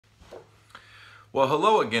Well,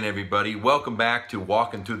 hello again, everybody. Welcome back to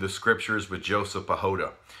Walking Through the Scriptures with Joseph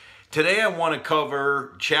Pahota. Today I want to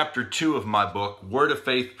cover chapter 2 of my book, Word of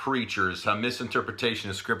Faith Preachers, How Misinterpretation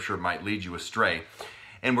of Scripture Might Lead You Astray.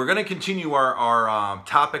 And we're going to continue our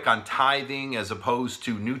topic on tithing as opposed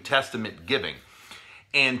to New Testament giving.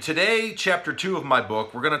 And today, chapter 2 of my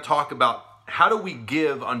book, we're going to talk about how do we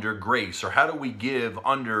give under grace, or how do we give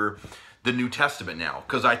under the New Testament now?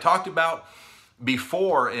 Because I talked about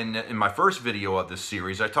before in my first video of this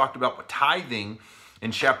series, I talked about tithing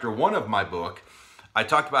in chapter 1 of my book. I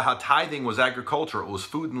talked about how tithing was agriculture, it was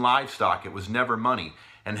food and livestock, it was never money,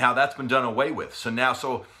 and how that's been done away with.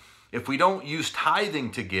 So if we don't use tithing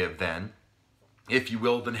to give then, if you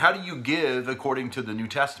will, then how do you give according to the New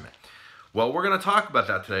Testament? Well, we're going to talk about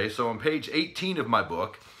that today. So on page 18 of my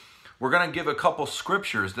book, we're going to give a couple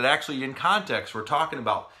scriptures that actually in context we're talking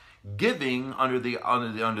about giving under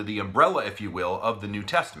the umbrella, if you will, of the New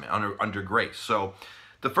Testament, under grace. So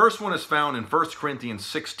the first one is found in 1 Corinthians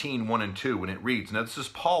 16, 1 and 2, and it reads, now this is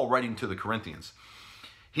Paul writing to the Corinthians.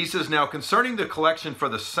 He says, now concerning the collection for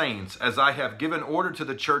the saints, as I have given order to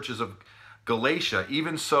the churches of Galatia,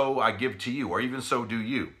 even so I give to you, or even so do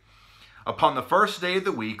you. Upon the first day of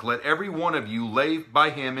the week, let every one of you lay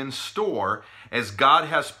by him in store, as God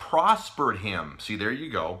has prospered him. See, there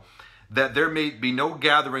you go. That there may be no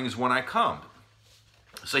gatherings when I come.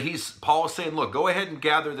 So Paul is saying, look, go ahead and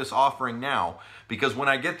gather this offering now, because when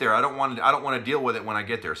I get there, I don't want to deal with it when I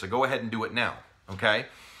get there. So go ahead and do it now. Okay.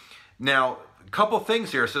 Now, a couple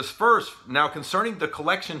things here. It says first, now concerning the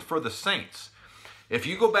collection for the saints. If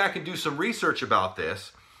you go back and do some research about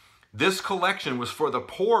this collection was for the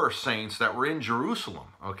poor saints that were in Jerusalem.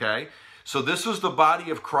 Okay. So this was the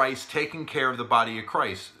body of Christ taking care of the body of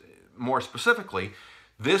Christ. More specifically,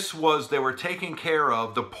 they were taking care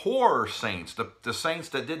of the poorer saints, the saints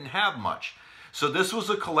that didn't have much. So this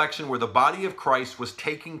was a collection where the body of Christ was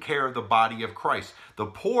taking care of the body of Christ, the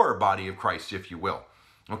poor body of Christ, if you will.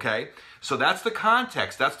 Okay, so that's the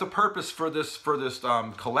context. That's the purpose for this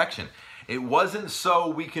collection. It wasn't so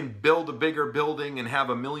we can build a bigger building and have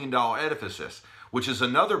 $1 million edifices, which is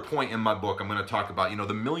another point in my book I'm going to talk about. You know,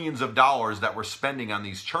 the millions of dollars that we're spending on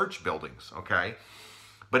these church buildings. Okay.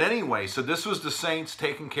 But anyway, so this was the saints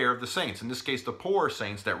taking care of the saints. In this case, the poor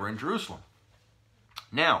saints that were in Jerusalem.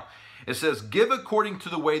 Now, it says, give according to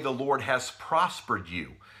the way the Lord has prospered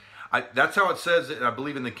you. That's how it says, I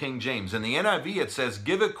believe, in the King James. In the NIV, it says,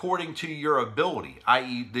 give according to your ability,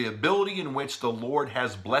 i.e. the ability in which the Lord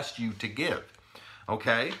has blessed you to give.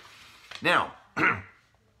 Okay? Now,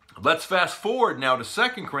 let's fast forward now to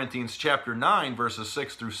 2 Corinthians chapter 9, verses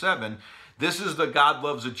 6 through 7. This is the God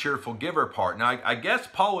loves a cheerful giver part. Now, I guess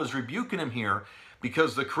Paul is rebuking him here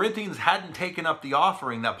because the Corinthians hadn't taken up the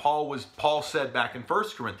offering that Paul said back in 1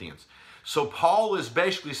 Corinthians. So Paul is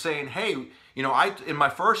basically saying, hey, you know, in my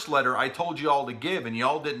first letter, I told you all to give and you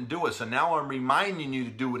all didn't do it. So now I'm reminding you to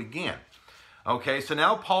do it again. Okay, so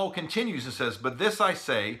now Paul continues and says, but this I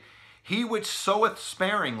say, he which soweth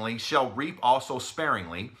sparingly shall reap also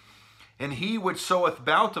sparingly. And he which soweth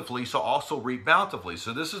bountifully shall also reap bountifully.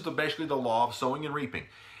 So this is basically the law of sowing and reaping.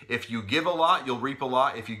 If you give a lot, you'll reap a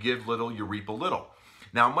lot. If you give little, you reap a little.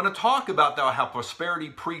 Now, I'm going to talk about how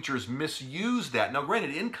prosperity preachers misuse that. Now,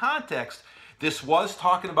 granted, in context, this was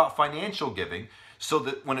talking about financial giving. So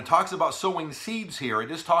that when it talks about sowing seeds here,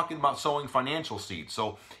 it is talking about sowing financial seeds.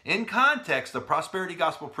 So in context, the prosperity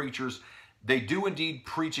gospel preachers, they do indeed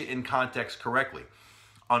preach it in context correctly.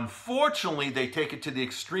 Unfortunately, they take it to the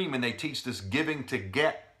extreme and they teach this giving to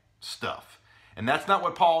get stuff. And that's not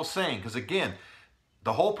what Paul is saying. Because again,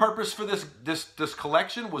 the whole purpose for this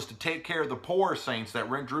collection was to take care of the poor saints that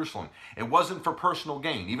were in Jerusalem. It wasn't for personal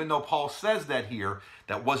gain. Even though Paul says that here,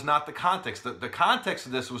 that was not the context. The context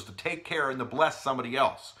of this was to take care and to bless somebody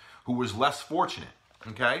else who was less fortunate.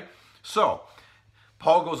 Okay? So,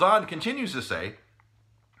 Paul goes on and continues to say,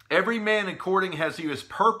 every man according as he is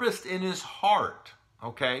purposed in his heart.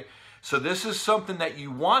 Okay, so this is something that you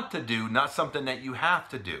want to do, not something that you have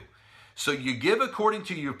to do. So you give according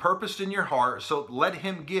to your purpose in your heart, so let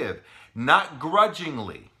him give, not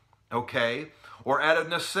grudgingly, okay, or out of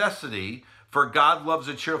necessity, for God loves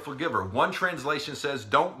a cheerful giver. One translation says,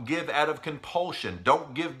 don't give out of compulsion.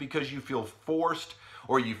 Don't give because you feel forced,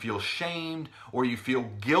 or you feel shamed, or you feel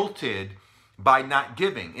guilted by not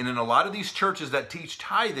giving. And in a lot of these churches that teach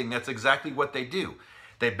tithing, that's exactly what they do.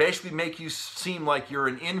 They basically make you seem like you're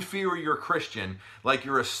an inferior Christian, like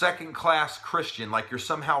you're a second-class Christian, like you're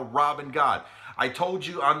somehow robbing God. I told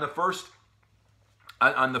you on the first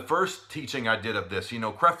teaching I did of this, you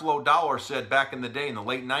know, Creflo Dollar said back in the day, in the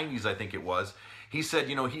late 90s, I think it was, He said,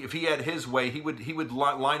 you know, if he had his way, he would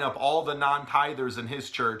line up all the non-tithers in his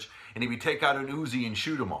church, and he would take out an Uzi and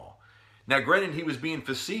shoot them all. Now, granted, he was being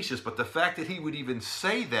facetious, but the fact that he would even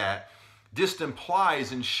say that just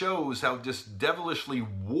implies and shows how just devilishly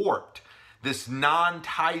warped this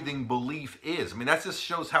non-tithing belief is. I mean, that just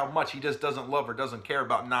shows how much he just doesn't love or doesn't care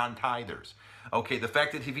about non-tithers. Okay, the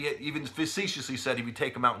fact that he even facetiously said he would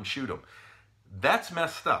take them out and shoot them, that's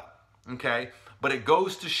messed up, okay? But it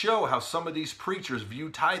goes to show how some of these preachers view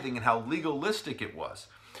tithing and how legalistic it was.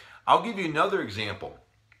 I'll give you another example.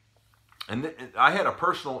 And I had a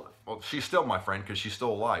personal, well, she's still my friend because she's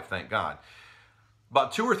still alive, thank God.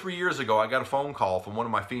 About 2 or 3 years ago, I got a phone call from one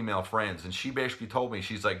of my female friends, and she basically told me,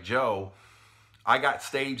 she's like, Joe, I got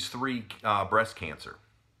stage 3 breast cancer.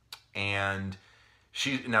 And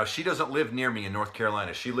she doesn't live near me in North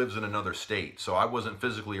Carolina. She lives in another state, so I wasn't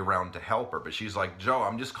physically around to help her. But she's like, Joe,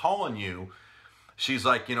 I'm just calling you. She's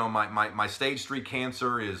like, you know, my stage 3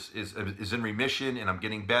 cancer is in remission, and I'm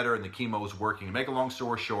getting better, and the chemo is working. To make a long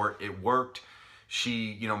story short, it worked.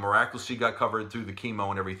 She, you know, miraculously got covered through the chemo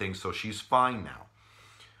and everything, so she's fine now.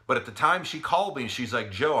 But at the time she called me, and she's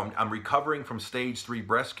like, Joe, I'm recovering from stage 3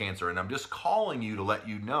 breast cancer, and I'm just calling you to let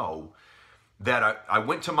you know that I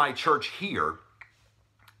went to my church here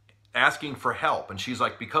asking for help. And she's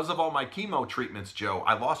like, because of all my chemo treatments, Joe,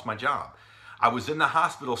 I lost my job. I was in the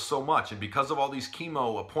hospital so much, and because of all these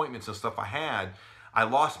chemo appointments and stuff I had, I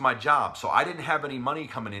lost my job. So I didn't have any money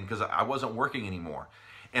coming in because I wasn't working anymore.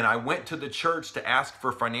 And I went to the church to ask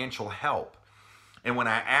for financial help. And when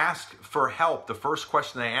I asked for help, the first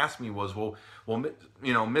question they asked me was, well,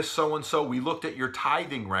 you know, Miss So-and-so, we looked at your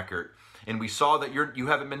tithing record, and we saw that you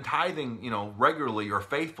haven't been tithing, you know, regularly or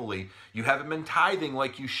faithfully. You haven't been tithing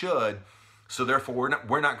like you should, so therefore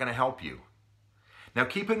we're not going to help you. Now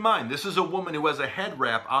keep in mind, this is a woman who has a head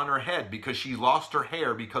wrap on her head because she lost her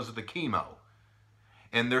hair because of the chemo.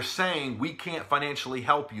 And they're saying, we can't financially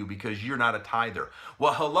help you because you're not a tither.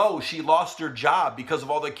 Well, hello, she lost her job because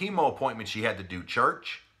of all the chemo appointments she had to do,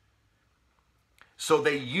 church. So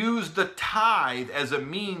they used the tithe as a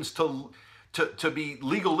means to be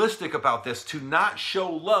legalistic about this, to not show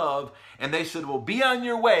love. And they said, well, be on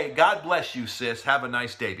your way. God bless you, sis. Have a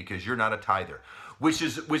nice day because you're not a tither. Which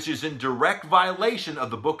is in direct violation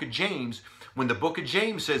of the book of James, when the book of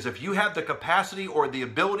James says, if you have the capacity or the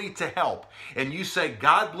ability to help, and you say,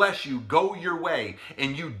 God bless you, go your way,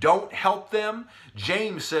 and you don't help them,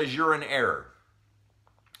 James says you're in error.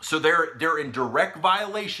 So they're in direct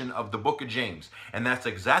violation of the book of James. And that's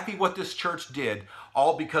exactly what this church did,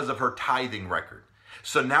 all because of her tithing record.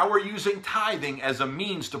 So now we're using tithing as a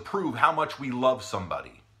means to prove how much we love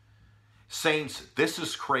somebody. Saints, this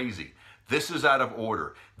is crazy. This is out of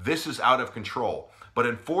order. This is out of control. But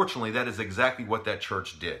unfortunately, that is exactly what that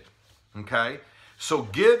church did. Okay? So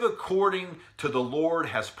give according to the Lord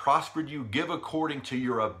has prospered you. Give according to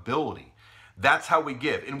your ability. That's how we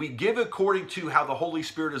give. And we give according to how the Holy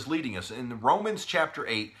Spirit is leading us. In Romans chapter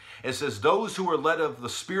 8, it says, those who are led of the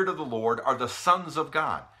Spirit of the Lord are the sons of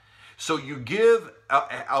God. So you give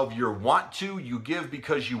of your want to. You give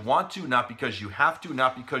because you want to, not because you have to,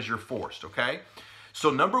 not because you're forced. Okay? So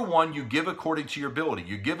number one, you give according to your ability.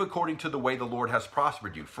 You give according to the way the Lord has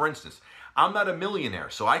prospered you. For instance, I'm not a millionaire,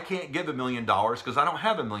 so I can't give $1 million because I don't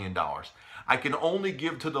have $1 million. I can only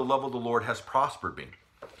give to the level the Lord has prospered me.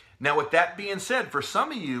 Now, with that being said, for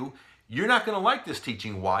some of you, you're not going to like this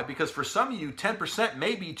teaching. Why? Because for some of you, 10%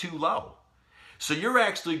 may be too low. So you're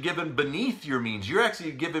actually given beneath your means. You're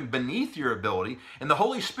actually given beneath your ability. And the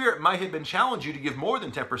Holy Spirit might have been challenging you to give more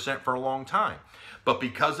than 10% for a long time. But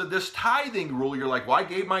because of this tithing rule, you're like, well, I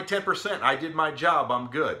gave my 10%. I did my job. I'm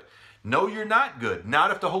good. No, you're not good.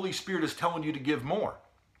 Not if the Holy Spirit is telling you to give more.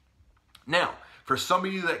 Now, for some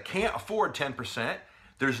of you that can't afford 10%,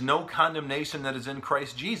 there's no condemnation that is in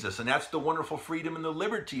Christ Jesus. And that's the wonderful freedom and the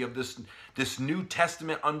liberty of this New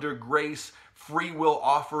Testament under grace, free will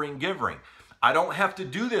offering giving. I don't have to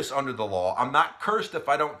do this under the law. I'm not cursed if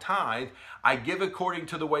I don't tithe. I give according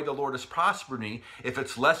to the way the Lord has prospered me. If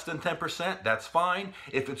it's less than 10%, that's fine.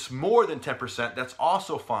 If it's more than 10%, that's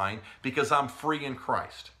also fine because I'm free in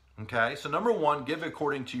Christ. Okay? So number one, give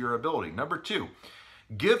according to your ability. Number two,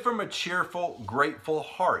 give from a cheerful, grateful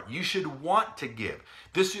heart. You should want to give.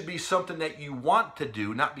 This should be something that you want to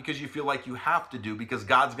do, not because you feel like you have to do, because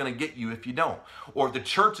God's going to get you if you don't. Or the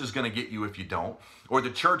church is going to get you if you don't. Or the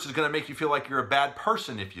church is going to make you feel like you're a bad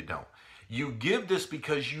person if you don't. You give this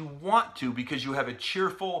because you want to, because you have a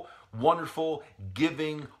cheerful, wonderful,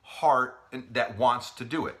 giving heart that wants to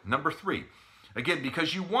do it. Number three, again,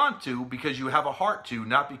 because you want to, because you have a heart to,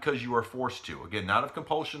 not because you are forced to. Again, not of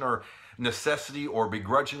compulsion or necessity or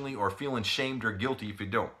begrudgingly or feeling shamed or guilty if you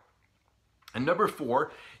don't. And number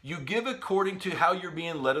 4, you give according to how you're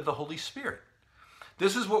being led of the Holy Spirit.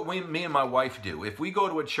 This is what me and my wife do. If we go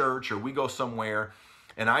to a church or we go somewhere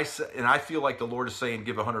and I feel like the Lord is saying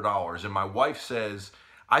give $100, and my wife says,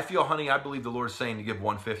 I believe the Lord is saying to give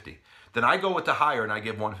 $150, then I go with the higher and I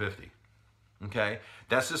give $150. Okay?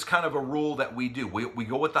 That's just kind of a rule that we do. We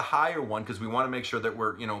go with the higher one because we want to make sure that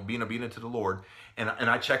we're, being obedient to the Lord. And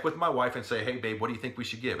I check with my wife and say, hey, babe, what do you think we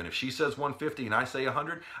should give? And if she says $150 and I say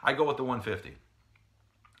 $100, I go with the $150.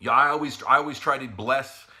 Yeah, I always try to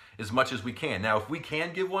bless as much as we can. Now, if we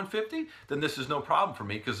can give $150, then this is no problem for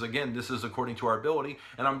me because, again, this is according to our ability,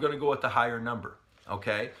 and I'm going to go with the higher number,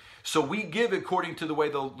 okay? So we give according to the way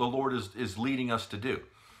the Lord is leading us to do.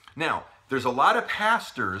 Now, there's a lot of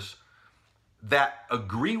pastors that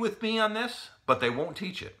agree with me on this, but they won't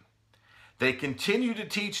teach it. They continue to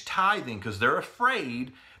teach tithing because they're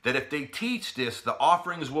afraid that if they teach this, the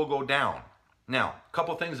offerings will go down. Now, a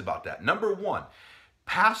couple things about that. Number 1,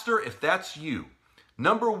 pastor, if that's you,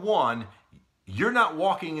 number 1, you're not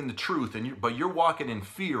walking in the truth, but you're walking in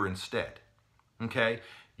fear instead, okay?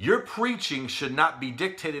 Your preaching should not be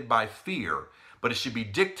dictated by fear, but it should be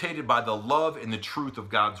dictated by the love and the truth of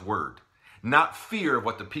God's word, not fear of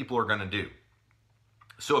what the people are going to do.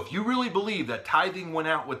 So if you really believe that tithing went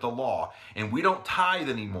out with the law and we don't tithe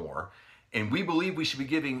anymore, and we believe we should be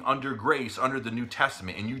giving under grace, under the New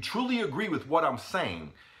Testament, and you truly agree with what I'm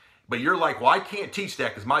saying, but you're like, well, I can't teach that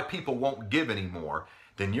because my people won't give anymore,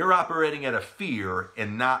 then you're operating out of fear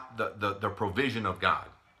and not the provision of God.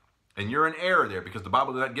 And you're in error there because the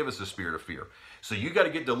Bible does not give us a spirit of fear. So you got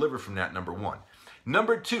to get delivered from that, number 1.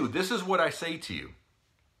 Number 2, this is what I say to you.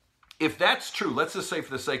 If that's true, let's just say for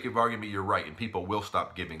the sake of argument you're right and people will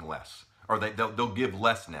stop giving less. Or they'll give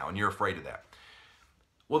less now and you're afraid of that.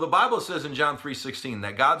 Well, the Bible says in John 3:16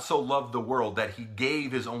 that God so loved the world that he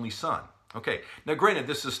gave his only son. Okay, now granted,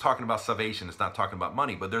 this is talking about salvation. It's not talking about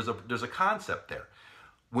money, but there's a concept there.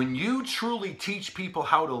 When you truly teach people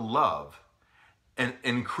how to love and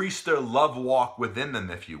increase their love walk within them,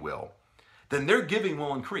 if you will, then their giving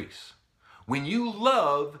will increase. When you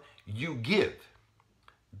love, you give.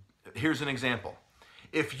 Here's an example.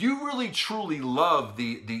 If you really truly love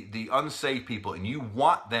the unsaved people and you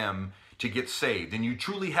want them to get saved and you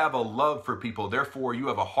truly have a love for people, therefore you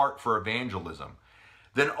have a heart for evangelism,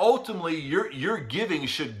 then ultimately your giving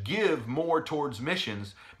should give more towards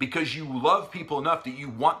missions because you love people enough that you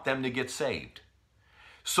want them to get saved.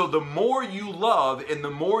 So the more you love and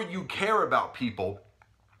the more you care about people,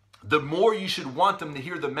 the more you should want them to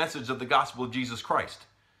hear the message of the gospel of Jesus Christ.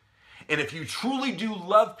 And if you truly do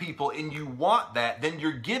love people and you want that, then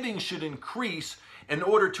your giving should increase in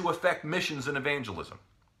order to affect missions and evangelism.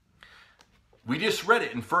 We just read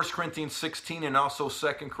it in 1 Corinthians 16 and also 2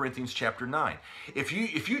 Corinthians chapter 9. If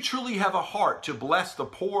you truly have a heart to bless the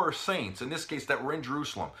poor saints, in this case that were in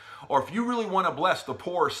Jerusalem, or if you really want to bless the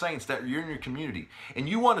poor saints that are in your community, and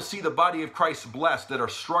you want to see the body of Christ blessed that are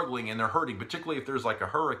struggling and they're hurting, particularly if there's like a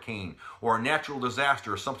hurricane or a natural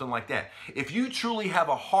disaster or something like that, if you truly have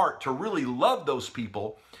a heart to really love those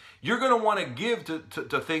people, you're going to want to give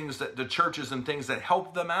to things, that the churches and things that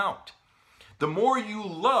help them out. The more you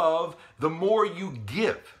love, the more you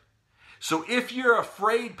give. So if you're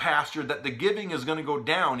afraid, pastor, that the giving is going to go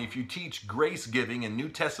down if you teach grace giving and New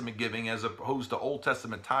Testament giving as opposed to Old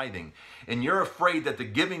Testament tithing, and you're afraid that the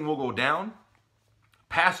giving will go down,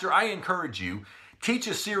 pastor, I encourage you, teach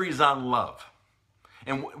a series on love.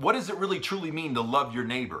 And what does it really truly mean to love your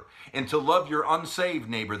neighbor? And to love your unsaved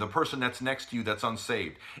neighbor, the person that's next to you that's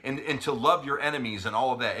unsaved. And to love your enemies and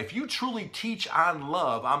all of that. If you truly teach on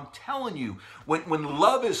love, I'm telling you, when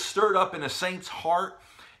love is stirred up in a saint's heart,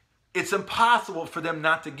 it's impossible for them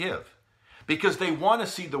not to give. Because they want to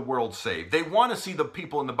see the world saved. They want to see the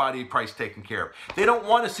people in the body of Christ taken care of. They don't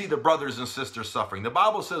want to see the brothers and sisters suffering. The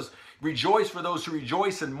Bible says, rejoice for those who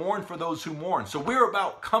rejoice and mourn for those who mourn. So we're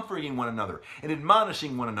about comforting one another and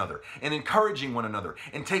admonishing one another and encouraging one another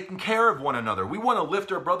and taking care of one another. We want to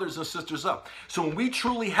lift our brothers and sisters up. So when we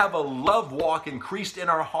truly have a love walk increased in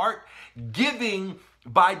our heart, giving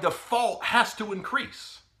by default has to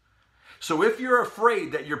increase. So if you're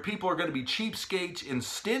afraid that your people are going to be cheapskates and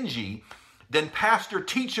stingy, then pastor,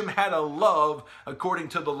 teach them how to love according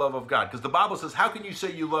to the love of God. Because the Bible says, how can you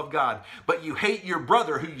say you love God, but you hate your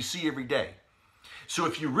brother who you see every day? So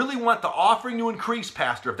if you really want the offering to increase,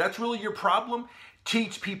 pastor, if that's really your problem,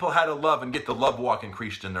 teach people how to love and get the love walk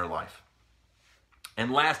increased in their life.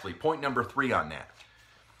 And lastly, point number 3 on that.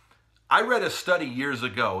 I read a study years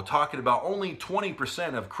ago talking about only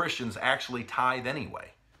 20% of Christians actually tithe anyway.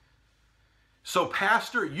 So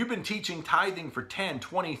pastor, you've been teaching tithing for 10,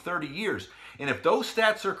 20, 30 years. And if those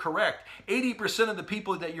stats are correct, 80% of the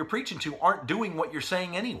people that you're preaching to aren't doing what you're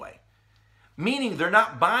saying anyway. Meaning they're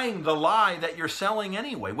not buying the lie that you're selling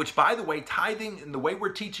anyway, which, by the way, tithing and the way we're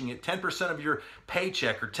teaching it, 10% of your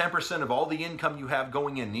paycheck or 10% of all the income you have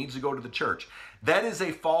going in needs to go to the church. That is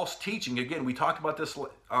a false teaching. Again, we talked about this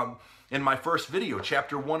in my first video,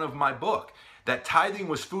 chapter 1 of my book, that tithing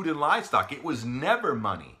was food and livestock. It was never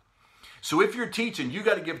money. So if you're teaching, you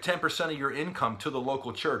got to give 10% of your income to the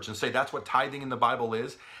local church and say that's what tithing in the Bible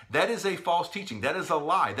is, that is a false teaching. That is a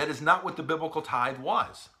lie. That is not what the biblical tithe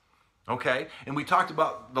was. Okay? And we talked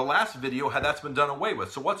about the last video, how that's been done away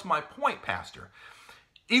with. So what's my point, Pastor?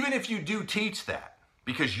 Even if you do teach that,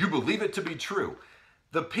 because you believe it to be true,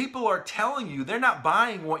 the people are telling you they're not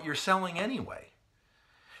buying what you're selling anyway.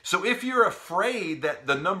 So if you're afraid that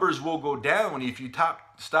the numbers will go down if you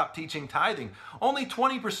stop teaching tithing, only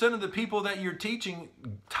 20% of the people that you're teaching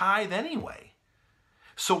tithe anyway.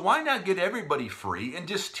 So why not get everybody free and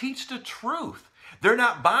just teach the truth? They're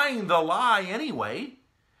not buying the lie anyway.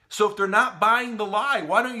 So if they're not buying the lie,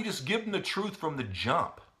 why don't you just give them the truth from the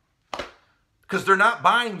jump? Because they're not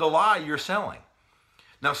buying the lie you're selling.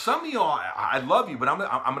 Now, some of you all, I love you, but I'm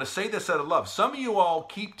going to say this out of love. Some of you all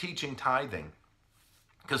keep teaching tithing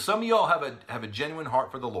because some of you all have a genuine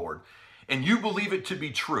heart for the Lord, and you believe it to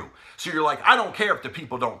be true. So you're like, I don't care if the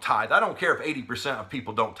people don't tithe. I don't care if 80% of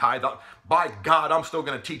people don't tithe. By God, I'm still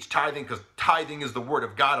going to teach tithing because tithing is the word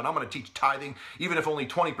of God, and I'm going to teach tithing even if only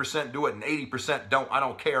 20% do it and 80% don't. I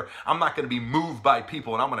don't care. I'm not going to be moved by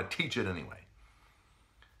people, and I'm going to teach it anyway.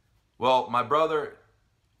 Well, my brother,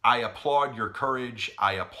 I applaud your courage.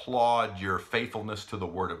 I applaud your faithfulness to the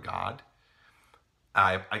word of God.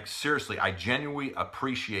 I seriously, I genuinely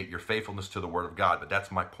appreciate your faithfulness to the word of God, but that's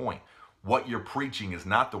my point. What you're preaching is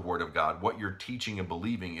not the word of God. What you're teaching and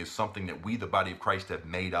believing is something that we, the body of Christ, have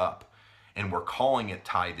made up. And we're calling it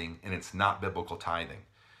tithing, and it's not biblical tithing.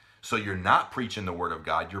 So you're not preaching the word of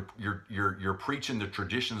God. You're preaching the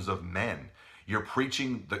traditions of men. You're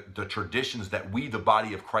preaching the traditions that we, the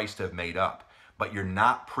body of Christ, have made up. But you're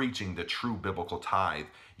not preaching the true biblical tithe.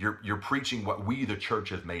 You're preaching what we, the church,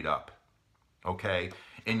 have made up. Okay?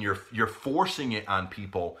 And you're forcing it on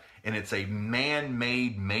people, and it's a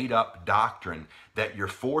man-made, made-up doctrine that you're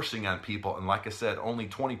forcing on people. And like I said, only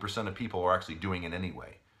 20% of people are actually doing it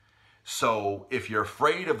anyway. So if you're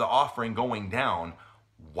afraid of the offering going down,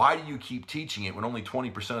 why do you keep teaching it when only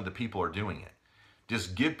 20% of the people are doing it?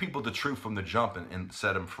 Just give people the truth from the jump and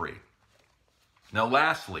set them free. Now,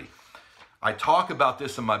 lastly, I talk about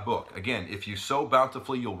this in my book. Again, if you sow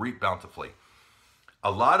bountifully, you'll reap bountifully. A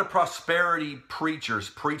lot of prosperity preachers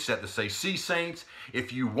preach that to say, see, saints,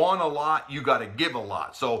 if you want a lot, you got to give a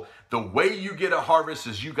lot. So the way you get a harvest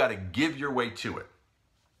is you got to give your way to it.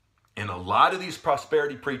 And a lot of these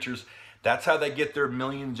prosperity preachers, that's how they get their $1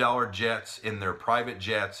 million jets, in their private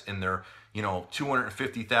jets, in their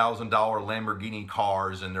 $250,000 Lamborghini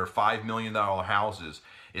cars, and their $5 million houses,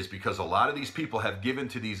 is because a lot of these people have given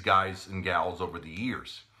to these guys and gals over the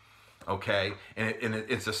years. Okay, and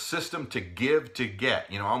it's a system to give to get.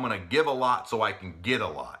 I'm going to give a lot so I can get a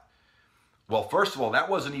lot. Well, first of all, that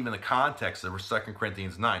wasn't even the context of 2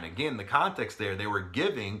 Corinthians 9. Again, the context there, they were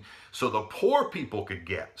giving so the poor people could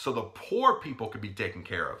get, so the poor people could be taken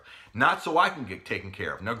care of, not so I can get taken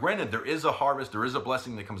care of. Now, granted, there is a harvest, there is a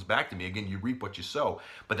blessing that comes back to me. Again, you reap what you sow,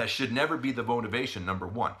 but that should never be the motivation, number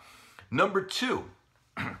one. Number two,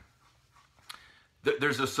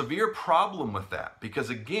 there's a severe problem with that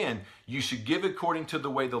because, again, you should give according to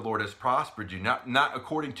the way the Lord has prospered you, not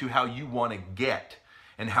according to how you want to get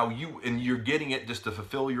and you're getting it just to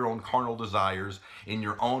fulfill your own carnal desires in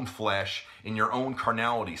your own flesh, in your own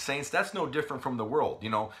carnality. Saints, that's no different from the world.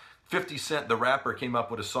 50 Cent, the rapper, came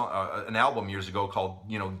up with a song, an album years ago called,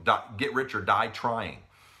 Get Rich or Die Trying.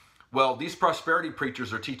 Well, these prosperity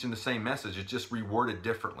preachers are teaching the same message. It's just reworded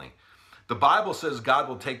differently. The Bible says God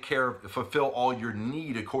will fulfill all your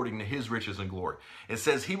need according to his riches and glory. It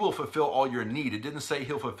says he will fulfill all your need. It didn't say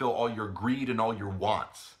he'll fulfill all your greed and all your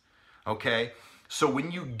wants. Okay? So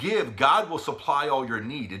when you give, God will supply all your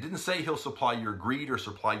need. It didn't say he'll supply your greed or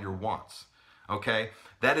supply your wants. Okay?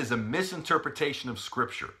 That is a misinterpretation of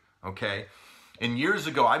Scripture. Okay? And years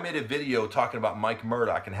ago, I made a video talking about Mike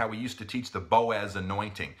Murdock and how he used to teach the Boaz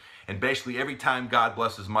anointing. And basically, every time God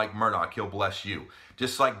blesses Mike Murdock, he'll bless you.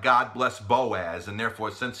 Just like God blessed Boaz, and therefore,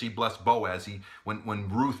 since he blessed Boaz, when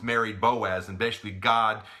Ruth married Boaz, and basically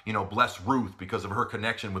God, blessed Ruth because of her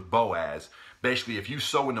connection with Boaz. Basically, if you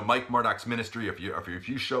sow into Mike Murdock's ministry, if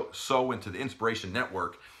you sow into the Inspiration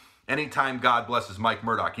Network, anytime God blesses Mike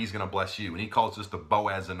Murdock, he's going to bless you. And he calls this the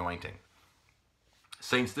Boaz anointing.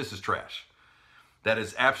 Saints, this is trash. That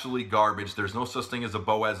is absolutely garbage. There's no such thing as a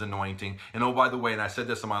Boaz anointing. And oh, by the way, and I said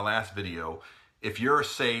this in my last video, if you're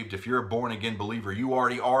saved, if you're a born-again believer, you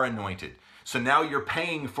already are anointed. So now you're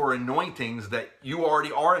paying for anointings that you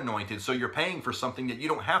already are anointed. So you're paying for something that you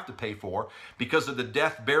don't have to pay for because of the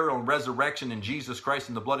death, burial, and resurrection in Jesus Christ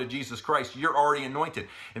and the blood of Jesus Christ. You're already anointed.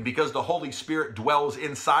 And because the Holy Spirit dwells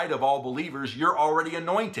inside of all believers, you're already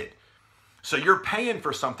anointed. So you're paying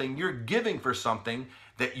for something, you're giving for something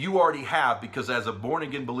that you already have because as a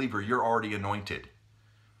born-again believer, you're already anointed.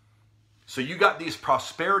 So you got these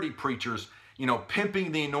prosperity preachers,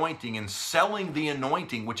 pimping the anointing and selling the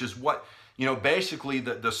anointing, which is what, basically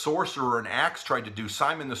the sorcerer in Acts tried to do,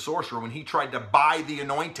 Simon the sorcerer, when he tried to buy the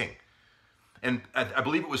anointing. And I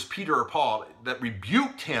believe it was Peter or Paul that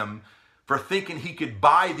rebuked him for thinking he could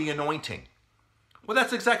buy the anointing. Well,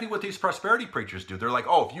 that's exactly what these prosperity preachers do. They're like,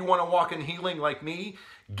 oh, if you want to walk in healing like me,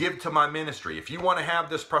 give to my ministry. If you want to have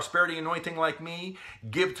this prosperity anointing like me,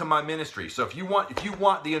 give to my ministry. So if you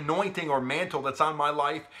want the anointing or mantle that's on my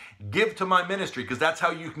life, give to my ministry, because that's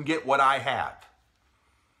how you can get what I have.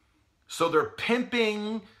 So they're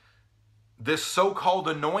pimping this so-called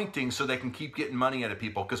anointing so they can keep getting money out of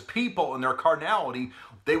people, because people in their carnality,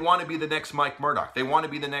 they want to be the next Mike Murdoch. They want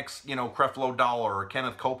to be the next, Creflo Dollar or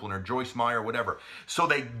Kenneth Copeland or Joyce Meyer or whatever. So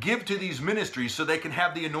they give to these ministries so they can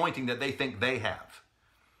have the anointing that they think they have.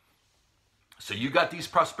 So you got these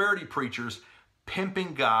prosperity preachers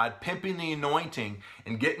pimping God, pimping the anointing,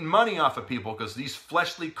 and getting money off of people because these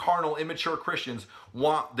fleshly, carnal, immature Christians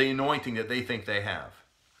want the anointing that they think they have.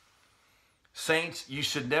 Saints, you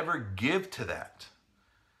should never give to that.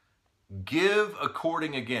 Give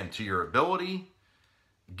according, again, to your ability.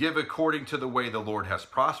 Give according to the way the Lord has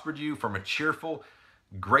prospered you, from a cheerful,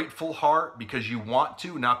 grateful heart, because you want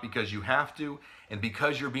to, not because you have to, and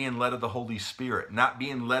because you're being led of the Holy Spirit, not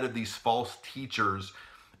being led of these false teachers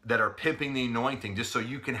that are pimping the anointing just so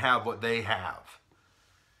you can have what they have.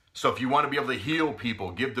 So if you want to be able to heal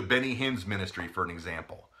people, give the Benny Hinn's ministry, for an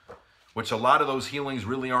example, which a lot of those healings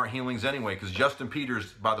really aren't healings anyway, because Justin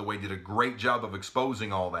Peters, by the way, did a great job of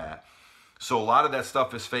exposing all that. So a lot of that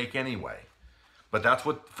stuff is fake anyway. But that's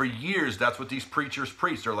what, for years, that's what these preachers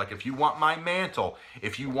preach. They're like, if you want my mantle,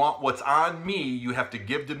 if you want what's on me, you have to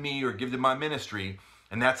give to me or give to my ministry.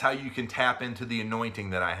 And that's how you can tap into the anointing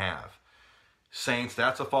that I have. Saints,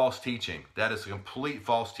 that's a false teaching. That is a complete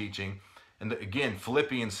false teaching. And again,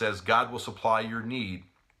 Philippians says, God will supply your need,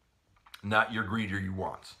 not your greed or your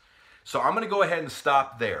wants. So I'm going to go ahead and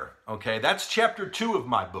stop there. Okay, that's chapter 2 of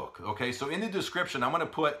my book. Okay, so in the description, I'm going to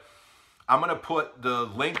put the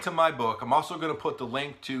link to my book. I'm also going to put the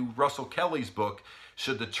link to Russell Kelly's book,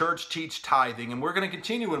 Should the Church Teach Tithing? And we're going to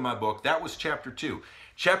continue in my book. That was chapter 2.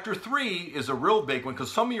 Chapter 3 is a real big one,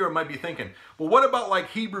 because some of you might be thinking, well, what about like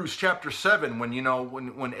Hebrews chapter 7 when,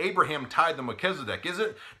 when Abraham tithed the Melchizedek?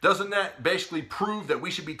 Doesn't that basically prove that we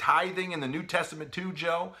should be tithing in the New Testament too,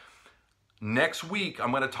 Joe? Next week, I'm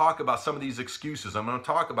going to talk about some of these excuses. I'm going to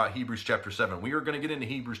talk about Hebrews chapter 7. We are going to get into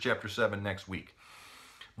Hebrews chapter 7 next week.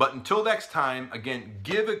 But until next time, again,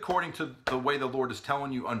 give according to the way the Lord is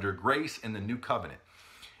telling you under grace in the new covenant.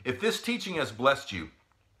 If this teaching has blessed you,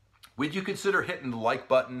 would you consider hitting the like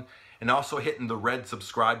button and also hitting the red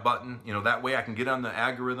subscribe button? That way I can get on the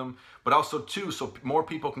algorithm. But also, too, so more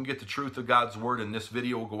people can get the truth of God's word, and this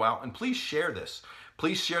video will go out. And please share this.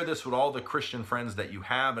 Please share this with all the Christian friends that you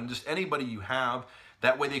have, and just anybody you have.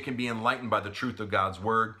 That way they can be enlightened by the truth of God's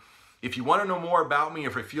word. If you want to know more about me,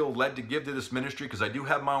 if I feel led to give to this ministry, because I do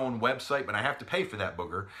have my own website, but I have to pay for that,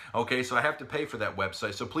 booger. Okay, so I have to pay for that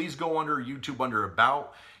website. So please go under YouTube, under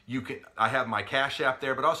About. I have my Cash App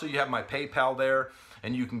there, but also you have my PayPal there,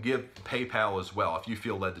 and you can give PayPal as well if you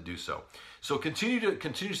feel led to do so. So continue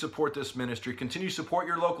to support this ministry. Continue to support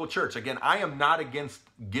your local church. Again, I am not against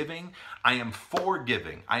giving. I am for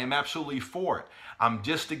giving. I am absolutely for it. I'm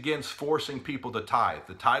just against forcing people to tithe.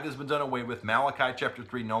 The tithe has been done away with. Malachi chapter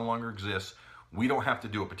 3 no longer exists. We don't have to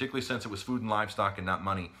do it, particularly since it was food and livestock and not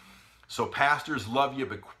money. So pastors, love you,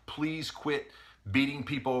 but please quit beating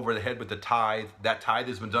people over the head with the tithe. That tithe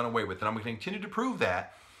has been done away with. And I'm going to continue to prove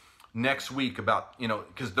that next week about,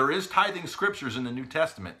 because there is tithing scriptures in the New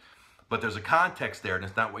Testament, but there's a context there, and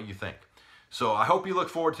it's not what you think. So I hope you look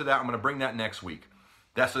forward to that. I'm going to bring that next week.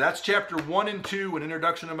 That's chapter 1 and 2, an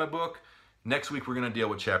introduction to my book. Next week, we're going to deal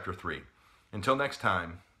with chapter 3. Until next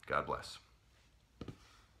time, God bless.